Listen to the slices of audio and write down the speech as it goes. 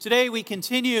Today we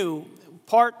continue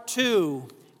part 2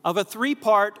 of a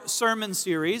 3-part sermon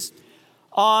series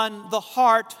on the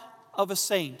heart of a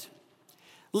saint.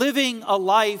 Living a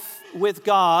life with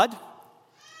God,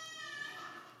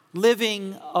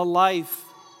 living a life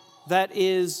that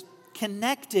is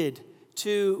connected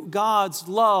to God's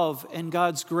love and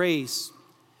God's grace.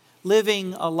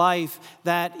 Living a life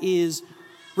that is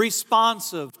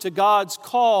responsive to God's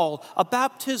call, a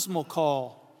baptismal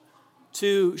call,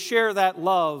 to share that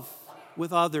love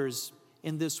with others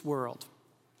in this world.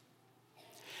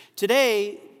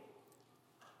 Today,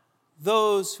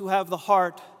 those who have the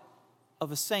heart of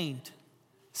a saint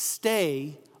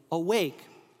stay awake.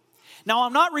 Now,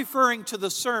 I'm not referring to the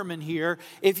sermon here.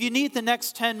 If you need the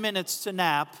next 10 minutes to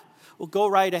nap, well, go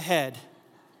right ahead.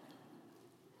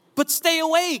 But stay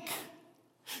awake.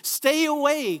 Stay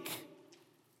awake.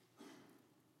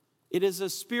 It is a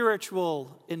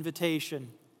spiritual invitation.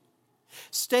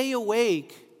 Stay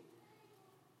awake.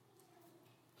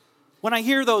 When I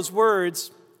hear those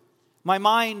words, my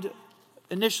mind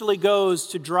initially goes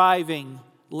to driving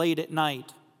late at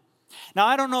night. Now,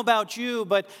 I don't know about you,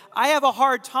 but I have a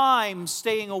hard time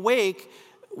staying awake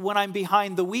when I'm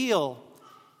behind the wheel.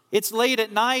 It's late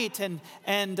at night, and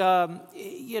that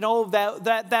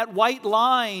white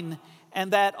line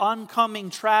and that oncoming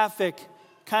traffic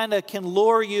kind of can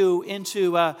lure you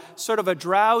into a sort of a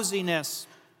drowsiness.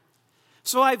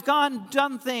 So I've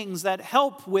done things that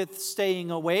help with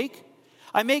staying awake.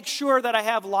 I make sure that I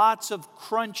have lots of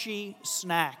crunchy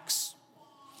snacks.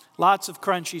 Lots of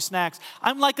crunchy snacks.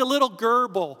 I'm like a little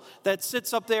gerbil that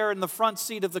sits up there in the front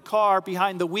seat of the car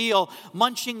behind the wheel,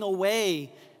 munching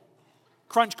away.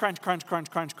 Crunch, crunch, crunch, crunch,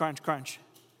 crunch, crunch, crunch.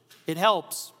 It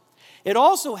helps. It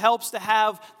also helps to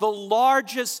have the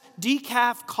largest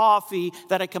decaf coffee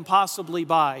that I can possibly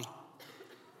buy.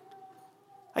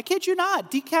 I kid you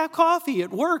not, decaf coffee, it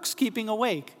works keeping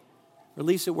awake. Or at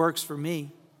least it works for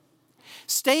me.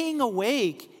 Staying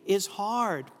awake is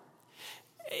hard.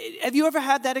 Have you ever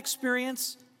had that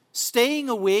experience? Staying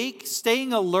awake,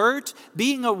 staying alert,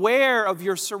 being aware of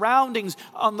your surroundings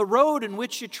on the road in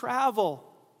which you travel.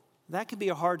 That can be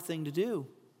a hard thing to do.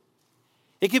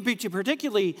 It can be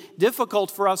particularly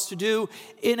difficult for us to do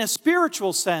in a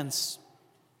spiritual sense.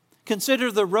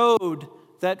 Consider the road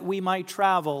that we might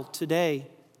travel today.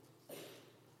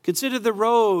 Consider the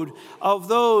road of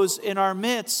those in our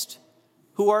midst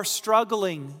who are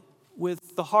struggling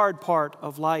with the hard part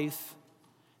of life.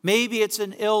 Maybe it's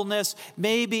an illness,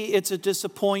 maybe it's a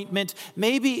disappointment,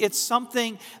 maybe it's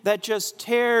something that just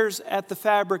tears at the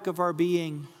fabric of our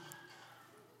being.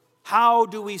 How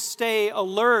do we stay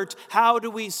alert? How do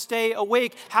we stay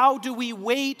awake? How do we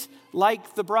wait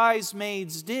like the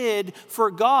bridesmaids did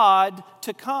for God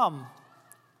to come?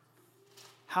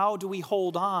 How do we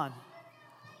hold on?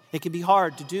 It can be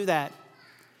hard to do that.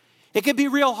 It can be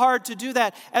real hard to do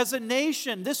that. As a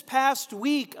nation, this past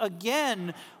week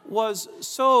again was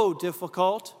so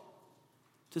difficult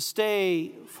to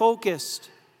stay focused.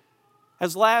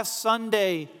 As last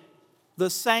Sunday, the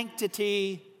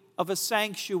sanctity of a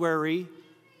sanctuary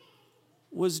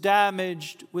was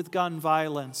damaged with gun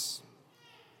violence.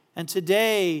 And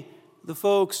today, the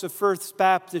folks of First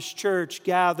Baptist Church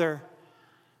gather,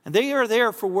 and they are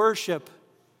there for worship,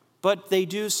 but they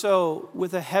do so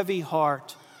with a heavy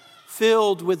heart,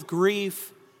 filled with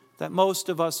grief that most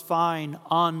of us find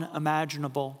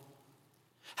unimaginable.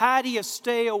 How do you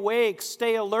stay awake,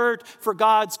 stay alert for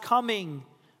God's coming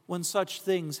when such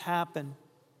things happen?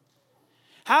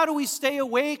 How do we stay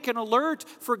awake and alert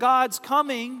for God's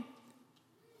coming?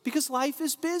 Because life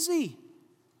is busy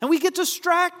and we get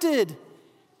distracted.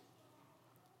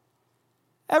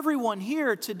 Everyone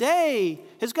here today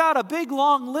has got a big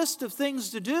long list of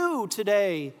things to do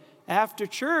today after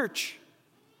church.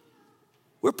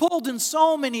 We're pulled in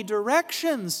so many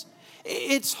directions.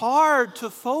 It's hard to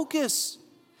focus.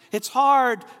 It's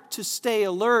hard to stay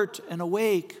alert and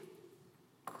awake.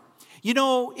 You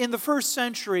know, in the first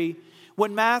century,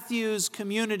 when Matthew's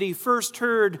community first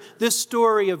heard this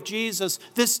story of Jesus,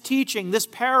 this teaching, this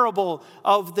parable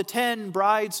of the 10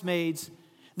 bridesmaids,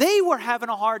 they were having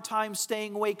a hard time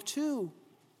staying awake too.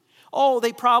 Oh,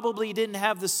 they probably didn't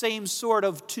have the same sort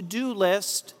of to-do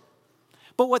list.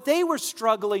 But what they were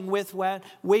struggling with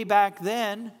way back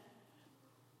then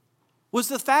was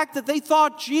the fact that they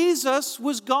thought Jesus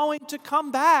was going to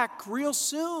come back real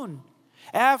soon.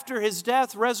 After his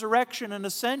death, resurrection, and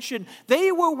ascension,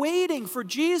 they were waiting for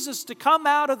Jesus to come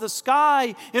out of the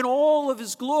sky in all of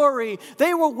his glory.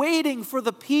 They were waiting for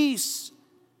the peace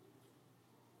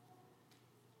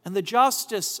and the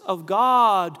justice of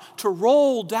God to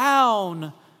roll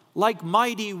down like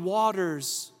mighty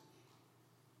waters.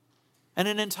 And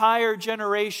an entire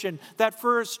generation, that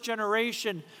first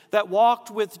generation that walked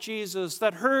with Jesus,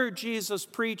 that heard Jesus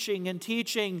preaching and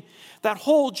teaching, that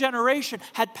whole generation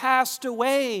had passed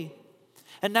away.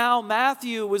 And now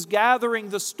Matthew was gathering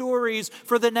the stories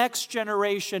for the next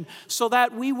generation so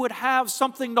that we would have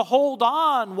something to hold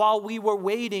on while we were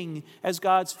waiting as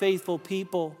God's faithful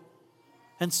people.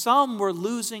 And some were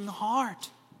losing heart.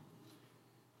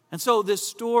 And so this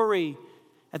story,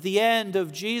 at the end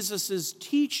of Jesus'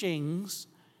 teachings,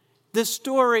 this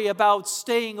story about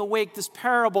staying awake, this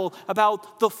parable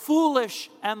about the foolish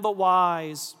and the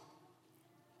wise.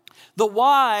 The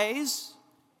wise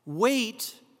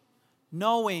wait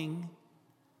knowing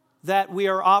that we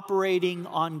are operating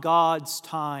on God's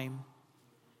time.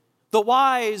 The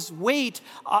wise wait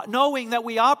knowing that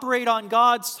we operate on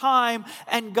God's time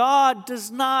and God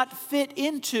does not fit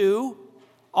into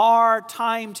our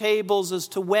timetables as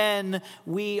to when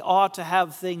we ought to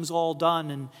have things all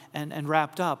done and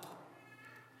wrapped up.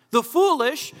 The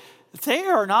foolish, they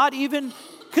are not even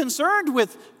concerned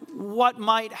with what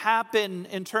might happen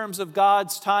in terms of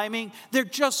God's timing. They're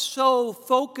just so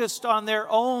focused on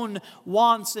their own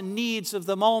wants and needs of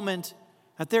the moment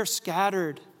that they're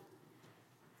scattered.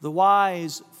 The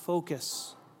wise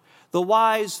focus. The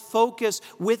wise focus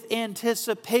with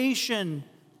anticipation.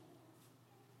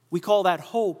 We call that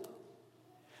hope.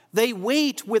 They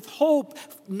wait with hope,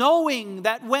 knowing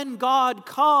that when God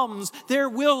comes, there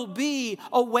will be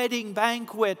a wedding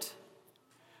banquet.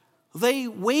 They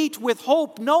wait with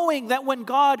hope, knowing that when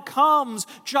God comes,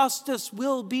 justice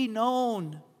will be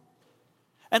known.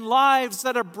 And lives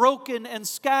that are broken and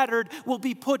scattered will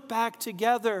be put back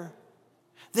together.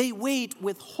 They wait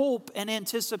with hope and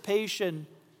anticipation,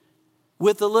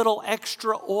 with a little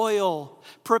extra oil,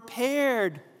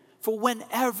 prepared for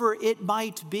whenever it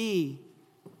might be.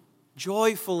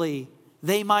 Joyfully,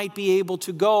 they might be able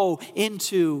to go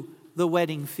into the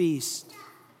wedding feast.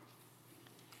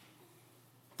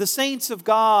 The saints of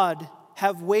God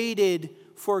have waited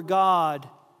for God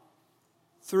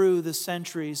through the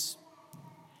centuries.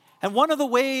 And one of the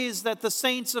ways that the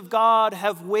saints of God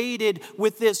have waited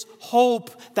with this hope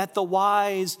that the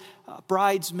wise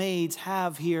bridesmaids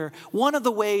have here, one of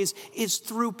the ways is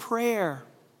through prayer.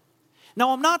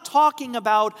 Now, I'm not talking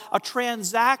about a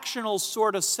transactional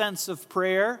sort of sense of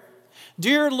prayer.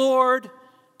 Dear Lord,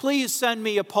 please send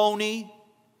me a pony.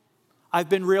 I've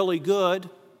been really good.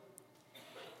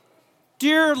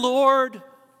 Dear Lord,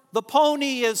 the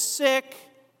pony is sick.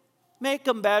 Make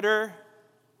him better.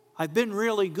 I've been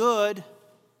really good.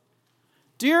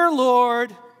 Dear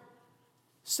Lord,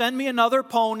 send me another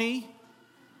pony.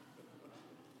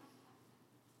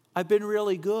 I've been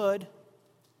really good.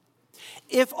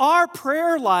 If our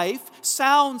prayer life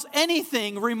sounds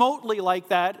anything remotely like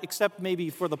that, except maybe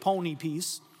for the pony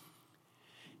piece,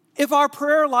 if our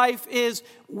prayer life is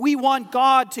we want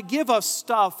God to give us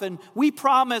stuff and we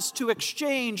promise to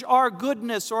exchange our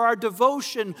goodness or our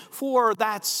devotion for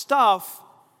that stuff,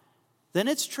 then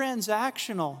it's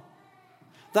transactional.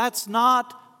 That's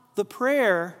not the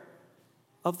prayer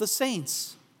of the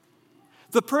saints.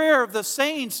 The prayer of the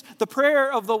saints, the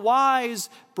prayer of the wise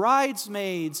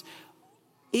bridesmaids,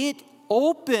 it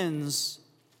opens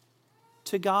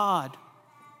to God.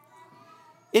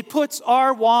 It puts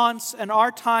our wants and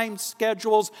our time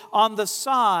schedules on the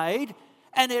side,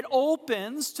 and it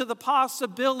opens to the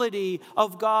possibility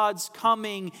of God's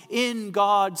coming in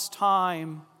God's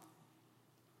time.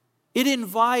 It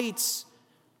invites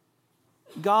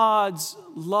God's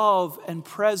love and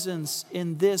presence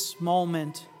in this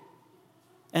moment.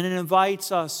 And it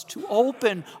invites us to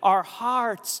open our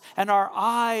hearts and our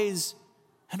eyes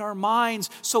and our minds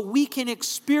so we can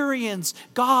experience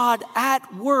God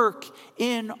at work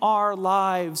in our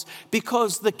lives,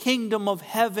 because the kingdom of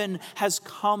heaven has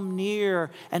come near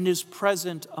and is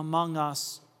present among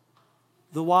us.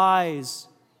 The wise,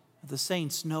 the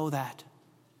saints know that.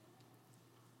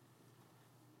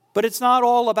 But it's not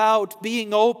all about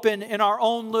being open in our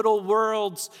own little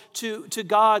worlds to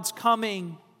God's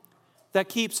coming that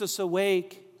keeps us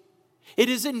awake. It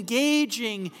is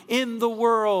engaging in the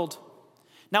world.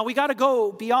 Now we got to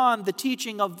go beyond the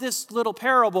teaching of this little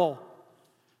parable,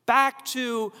 back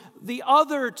to the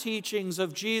other teachings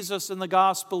of Jesus in the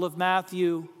Gospel of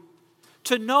Matthew,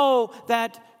 to know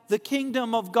that the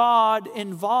kingdom of God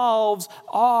involves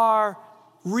our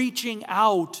reaching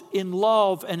out in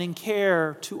love and in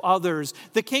care to others.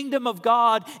 The kingdom of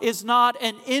God is not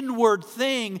an inward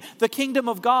thing. The kingdom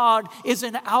of God is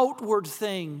an outward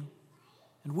thing.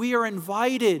 And we are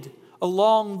invited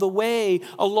along the way,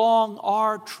 along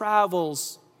our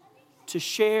travels, to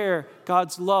share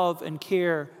God's love and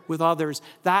care with others.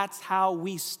 That's how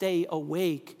we stay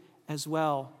awake as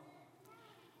well.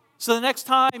 So the next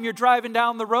time you're driving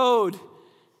down the road,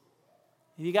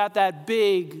 you got that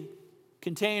big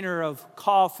container of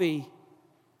coffee,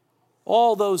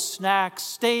 all those snacks,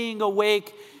 staying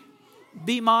awake,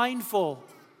 be mindful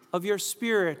of your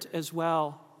spirit as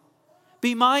well.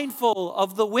 Be mindful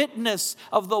of the witness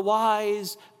of the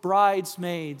wise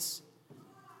bridesmaids.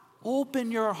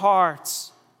 Open your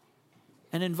hearts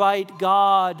and invite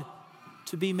God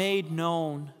to be made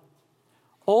known.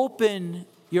 Open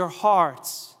your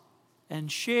hearts and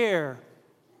share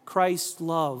Christ's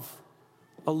love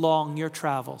along your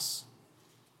travels.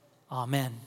 Amen.